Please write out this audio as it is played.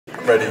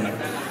Ready?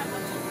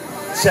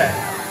 Check.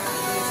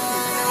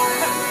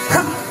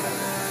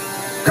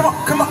 Come on,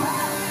 come on.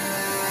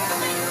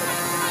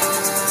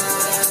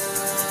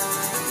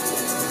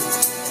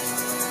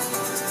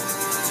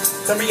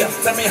 Turn me up,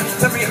 turn me up,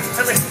 turn me up,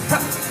 turn me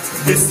up.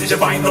 This is your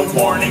final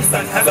warning,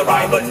 sun has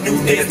arrived, a new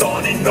day is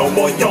dawning. No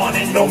more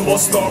yawning, no more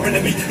snoring,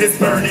 the meat is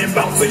burning,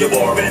 bounce to your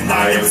boring.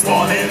 I am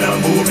spawning,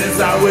 the movement's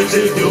not what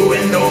you're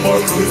doing. No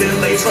more cruising,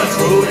 lace runs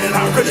ruin.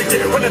 How could you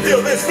get when the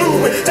field is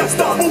fluid? Just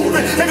start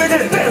moving, if you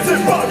get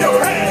dancing from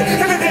your head.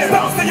 If you get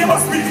bouncing, you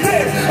must be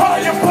dead.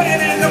 Are you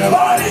playing in the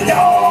body,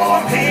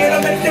 y'all? I'm here to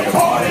make you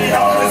party,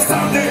 y'all. It's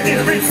time to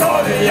get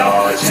retarded,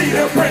 y'all.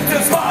 Cheetah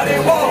princess, body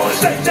wall,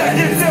 shake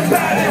jackets and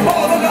patty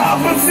walls on the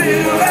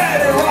opposite of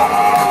that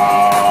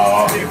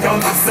raw. Here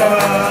comes the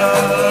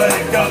sun,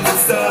 here comes the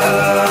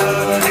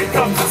sun, here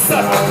comes the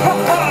sun,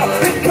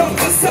 here comes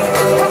the sun,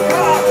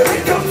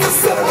 here comes the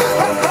sun,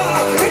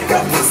 here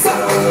comes the sun,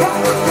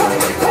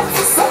 here comes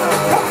the sun.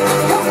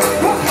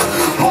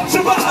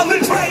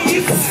 Ultraviolet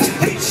rays,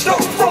 heat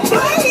stroke from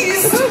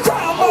blaze,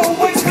 crime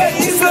always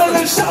pays,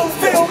 the show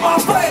fill my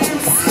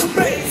flames,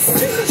 bass,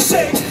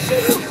 shake,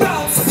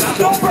 bounce,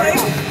 don't break.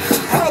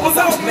 I was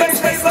out make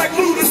space like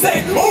Luda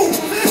say, move,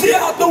 get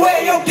out the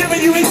way, I'm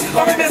giving you each,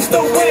 I miss the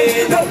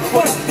way, no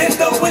one hit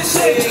the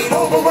windshield,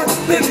 overwork,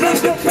 then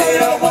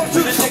underpaid, I want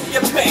you to shake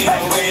your pain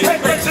away. Hey,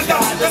 precious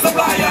God, there's a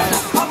flyer,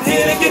 I'm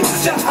here to get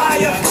you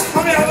higher,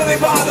 I'm here heavily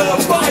by the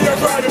fire,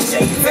 grab your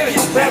shake,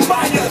 and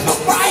fire, the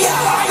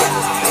fire.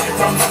 Here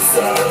comes the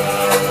sun,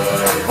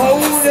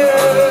 oh yeah,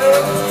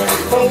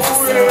 oh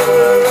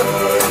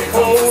yeah,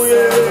 oh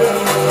yeah.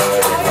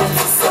 Here comes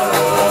the sun,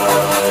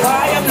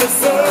 I am the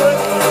sun,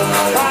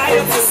 I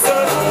am the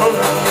sun,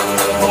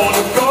 on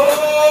the go,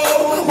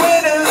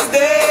 winner's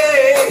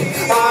day,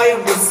 I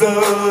am the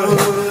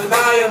sun, I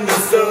am the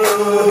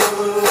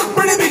sun.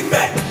 Bring the beat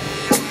back.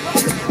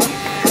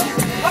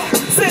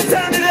 Say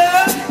turn it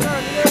up,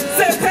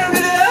 say turn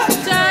it up,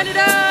 turn it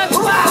up,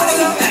 loud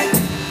enough.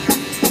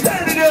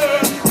 Turn it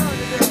up,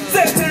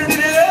 say turn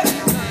it up,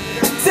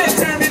 say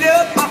turn it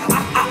up.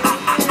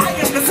 I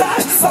am the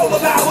side, solar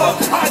power,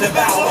 I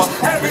devour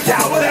every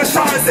coward that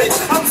tries it.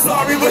 I'm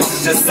sorry, but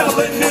you're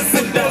selling this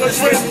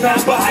embellished with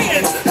not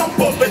buying.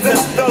 Come up into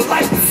the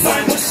light, the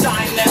sun will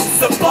shine and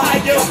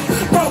supply you.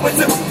 Grow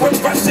into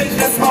refreshing,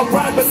 that's my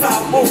pride, but I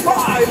will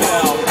fly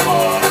now.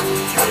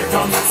 Here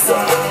comes the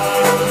sun,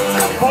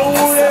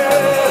 oh yeah,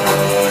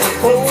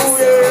 oh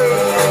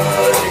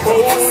yeah,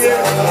 oh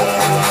yeah.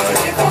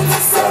 Here comes the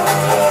sun,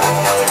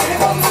 here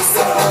comes the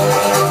sun,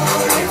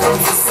 here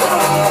comes the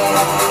sun.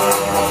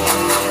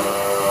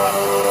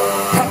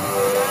 Ha,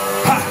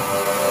 ha,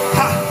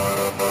 ha.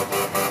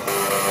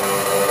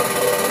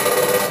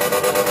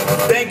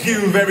 Thank you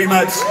very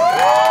much.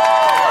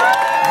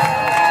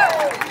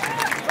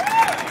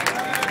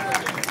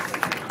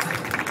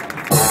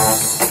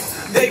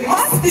 They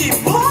must be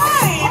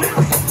blind.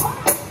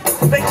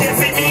 They can't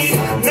see me.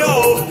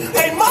 No,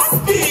 they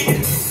must be.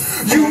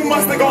 You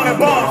must have gone and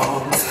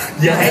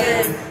bumped your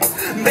head.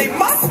 They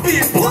must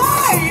be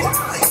blind.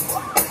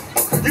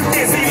 You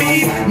can't see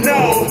me.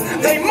 No,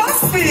 they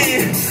must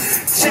be.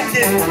 Check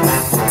it.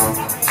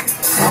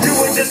 You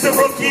were just a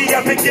rookie,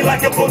 I pick you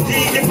like a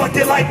bookie, you fuck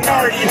it like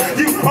nerdy.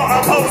 You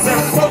are a poser,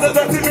 poser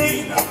up to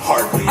me.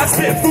 Hardly. I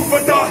spit food for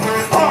thought,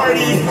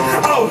 hardy.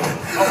 Oh,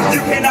 you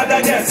cannot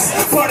digest.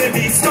 Part of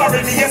me,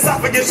 scarring the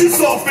esophagus. You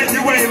soft and you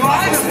ain't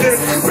lying to this.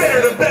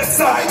 Better than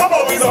bedside. I'm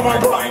always on my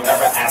grind,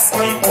 never ask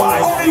me why.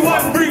 Only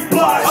one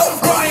reply.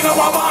 Grind on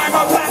my mind,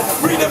 my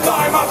path.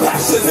 Redefine my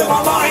passions in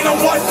my mind.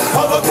 I'm one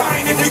of a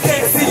kind. If you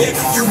can't see it,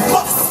 you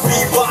must be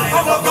blind.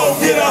 I'm a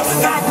go-getter,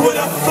 not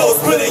quitter, flow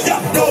splitter,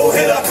 yup,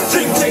 go-hitter,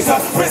 dream chaser,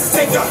 risk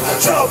taker,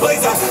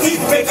 trailblazer,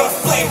 heat maker,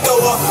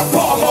 flamethrower,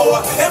 palm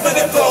mower,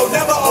 infinite flow,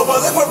 never over,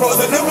 liquid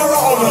rose, numero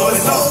uno,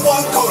 there's no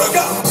one coder,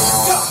 go,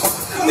 go.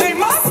 They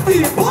must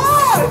be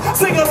blind.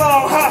 Sing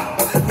along, huh?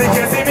 They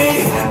can't see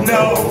me?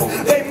 No,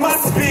 they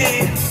must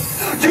be.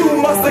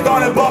 You must have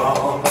gone and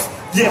bought.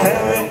 Yeah,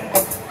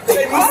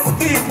 they must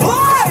be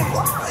blind.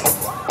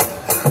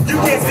 You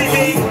can't see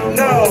me?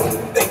 No,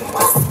 they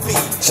must be.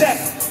 Check.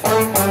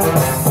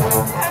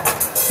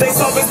 They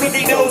saw me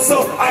cookie dough,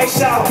 so I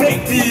shall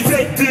bake thee,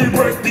 break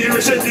thee,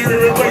 shake thee,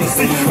 replace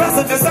thee.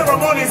 Rest of the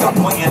ceremonies, I'm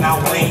playing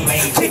out lame,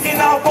 kicking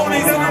out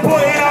phonies and I'm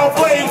playing out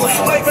flames.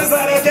 Life is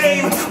not a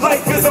game,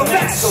 life is a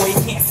match. So he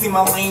can't see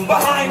my lane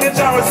behind the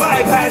jar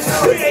side patch.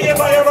 Created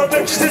by a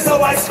bitch, so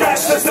I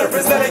scratch the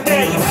surface of the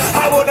game.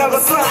 I will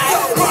never slide.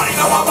 Grind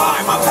on my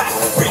mind, my path,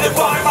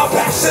 redefine my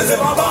passions in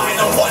my mind.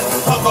 I'm one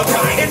of a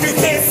kind. If you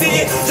can't see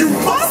it, you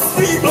must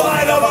be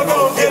blind. I'm a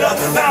go-getter,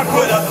 not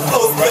quitter,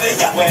 flow splitter,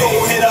 yeah,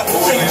 go-hitter,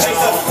 dream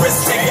chaser,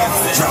 risk taker,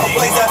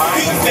 trailblazer,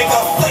 heat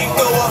maker,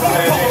 flamethrower,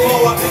 palm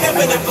blower,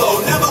 infinite flow,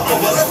 never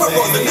over, liquid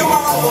rose,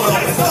 numero uno,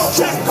 there's no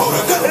check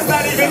coder. It's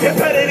not even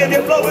competitive,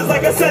 your flow is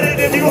like a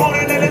sedative, you hold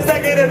it in a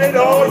second and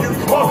all you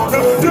want to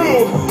do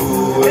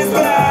is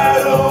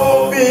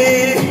battle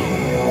me.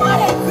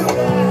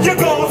 Your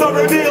goals are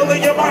revealed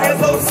and your mind has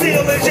no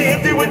seal and she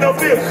empty with no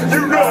feel.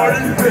 You know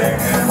you can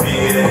be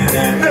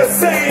in the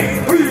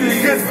same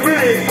league as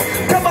me.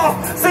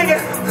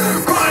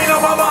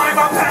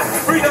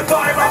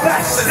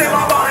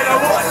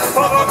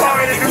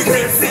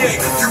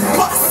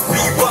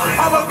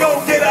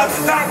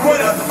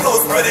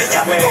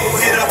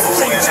 Go-hitter,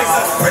 dream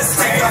chaser, risk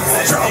taker,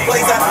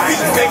 trailblazer,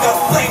 beat maker,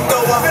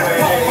 flamethrower,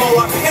 home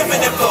mower,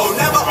 infinite flow,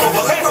 never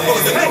over, like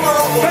proposing,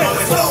 numero uno,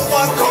 there's no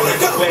one color.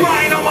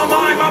 Grind on my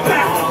mind, my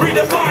path,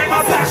 redefine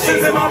my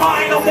passions in my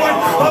mind. I'm one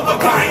of a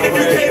kind. If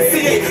you can't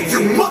see it,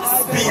 you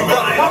must be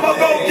blind. I'm a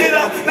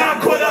go-getter,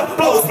 not quitter,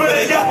 blow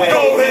splitter, yeah,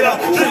 go-hitter,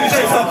 dream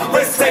chaser,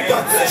 risk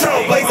taker,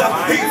 trailblazer,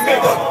 beat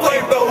maker,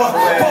 flamethrower,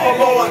 home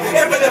mower,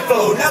 infinite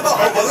flow, never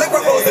over, like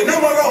proposing,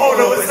 numero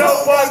uno, there's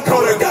no one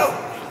color. Go,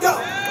 go.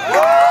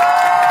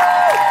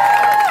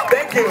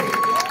 Thank you.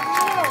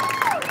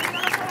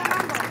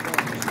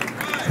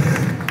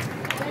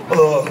 I'm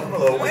a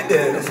little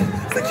winded.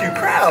 It's a cute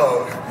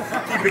crowd.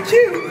 Keep it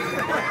cute.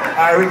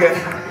 Alright, we good.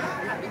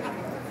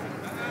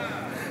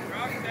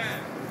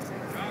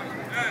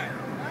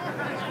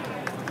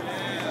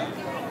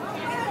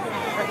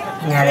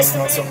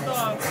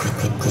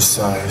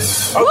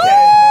 Precise. Okay.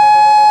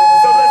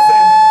 So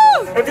listen,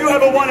 if you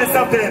ever wanted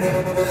something,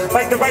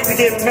 like the right to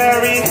get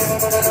married,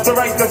 the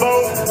right to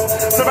vote,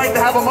 the right to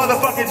have a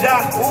motherfucking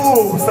job,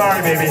 ooh,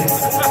 sorry baby.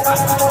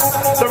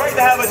 The right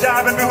to have a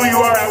job and be who you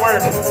are at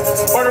work,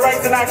 or the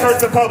right to not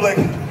curse in public.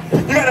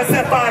 You gotta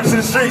set fire to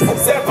the streets,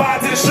 set fire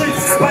to the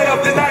streets, light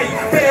up the night,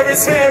 fair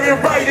is fair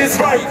and right is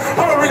right.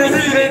 I'm ready to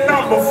heat it,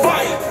 I'ma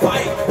fight,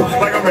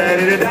 like I'm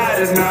ready to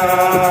die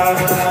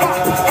tonight.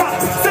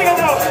 Sing it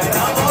out.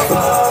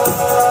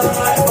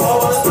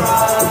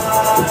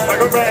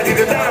 Like I'm ready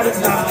to die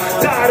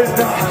tonight, die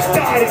tonight,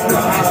 die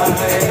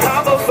tonight.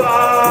 I'ma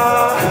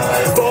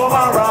fight for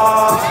my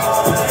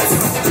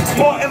rights.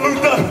 Martin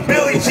Luther,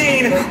 Billie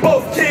Jean,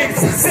 both kings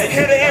sit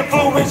here to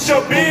influence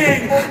your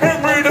being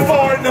and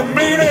redefine the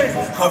meaning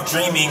of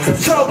dreaming.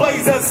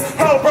 Trailblazers,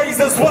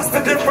 hellraisers, what's the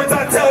difference?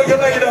 I'll tell you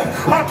later.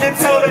 I can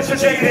tell that you're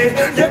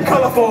jaded, you're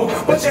colorful,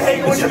 but you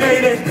hate what you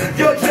made it.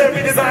 Your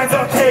dreamy designs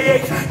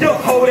archaic, you're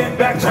holding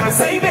back trying to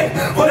save it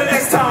for the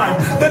next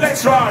time, the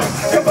next rhyme.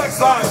 Your flex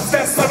lines,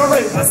 that's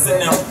separate. Listen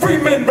now, free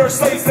men versus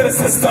slaves to the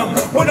system,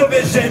 with no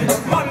vision,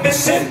 my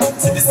mission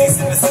to decease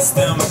in the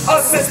system.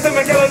 A system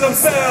and killing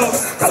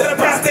themselves, cause in the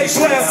past they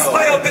swear,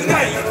 light up the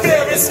night,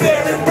 fair is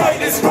fair and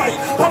right is right.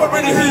 I'm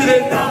already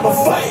heated, I'ma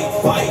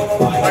fight,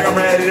 like I'm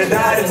ready to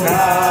die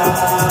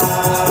tonight.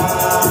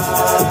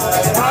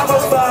 I'ma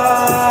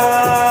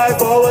fight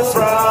for what's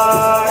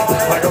right,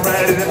 like I'm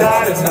ready to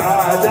die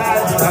tonight, die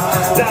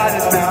tonight, die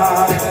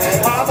tonight.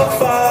 I'ma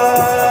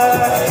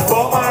fight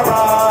for my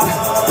right.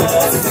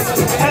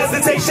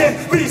 Hesitation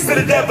leads to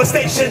the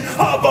devastation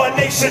of our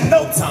nation.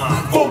 No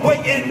time for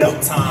waiting, no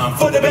time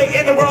for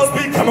debating. The world's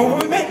becoming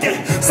what we make it.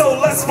 So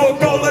let's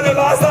forego little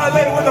lies I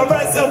lay with the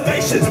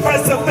reservations.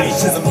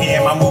 Reservations, I'm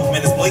here, my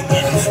movement is blatant.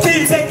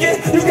 Can you take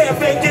it? You can't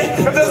fake it.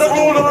 If there's a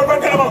rule or a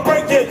record, I'ma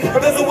break it.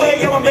 If there's a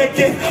way, I'ma make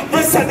it.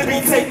 Risks have to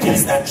be taken.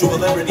 Statue of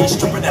Liberty,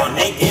 stripping down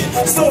naked.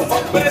 So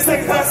fuck with a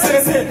second-class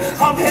citizen.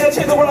 I'm here to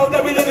change the world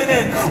that we living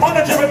in. On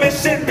a driven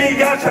mission,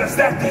 beyond trying to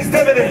stack these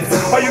dividends.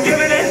 Are you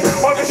giving it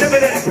or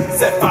contributing?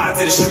 Set fire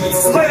to the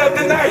streets, light up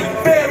the night.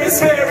 Fair is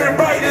fair and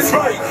right is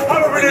right.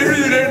 I'm already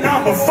heated and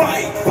I'ma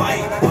fight,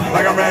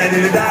 like I'm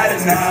ready to die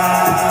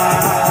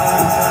tonight.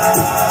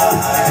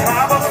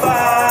 I'ma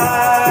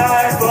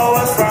fight for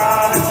what's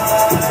right,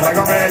 like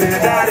I'm ready to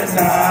die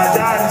tonight,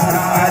 die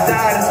tonight,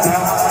 die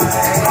tonight.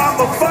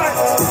 I'ma fight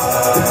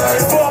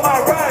for my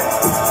right,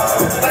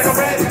 like I'm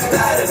ready to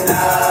die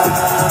tonight.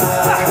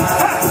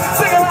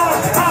 Sing along,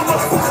 I'ma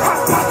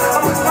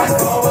fight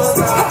for what's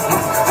right,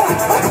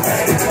 like I'm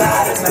ready to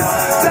die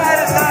tonight, die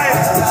tonight.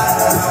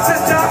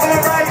 This job for my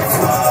rights,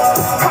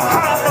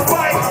 I'ma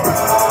fight.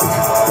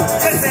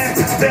 Listen,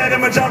 they're the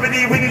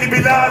majority, we need to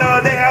be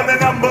louder. They have the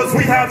numbers,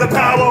 we have the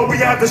power, we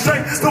have the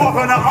strength to walk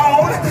on our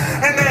own,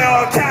 and they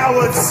are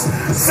cowards.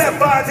 Set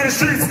fire to the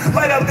streets,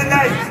 light up the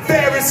night.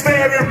 Fair is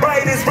fair and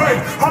right is right.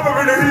 I'm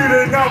over the heat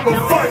and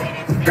I'ma fight.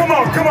 Come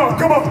on, come on,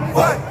 come on.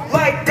 What?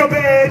 Like a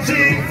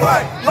veggie,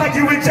 what? Like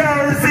you in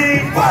Jersey,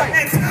 what?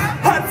 It's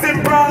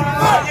Hudson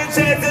Pride. Your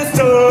chances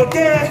to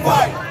get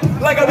fight.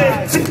 Like a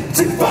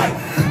veggie, fight.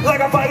 Like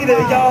a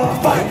fighter, y'all.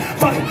 Fight,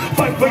 fight,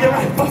 fight for your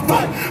right. Fight,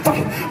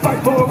 fight, fight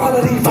for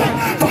equality. Fight,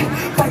 fight,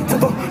 fight to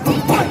vote.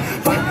 Fight,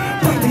 fight,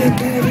 fight to get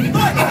married.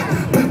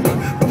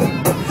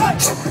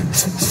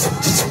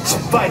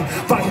 Fight,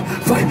 fight, fight,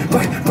 fight,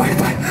 fight, fight, fight,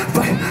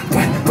 fight,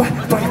 fight,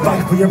 fight,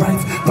 fight for your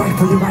rights, fight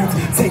for your rights.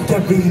 Take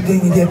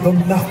everything and give them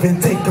nothing.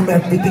 Take them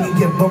everything and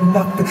give them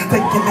nothing.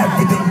 Taking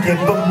everything, give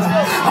them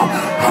nothing.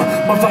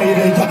 I'm a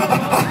fighter,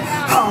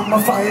 yeah. I'm a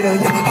fighter,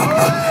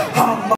 yeah. I'm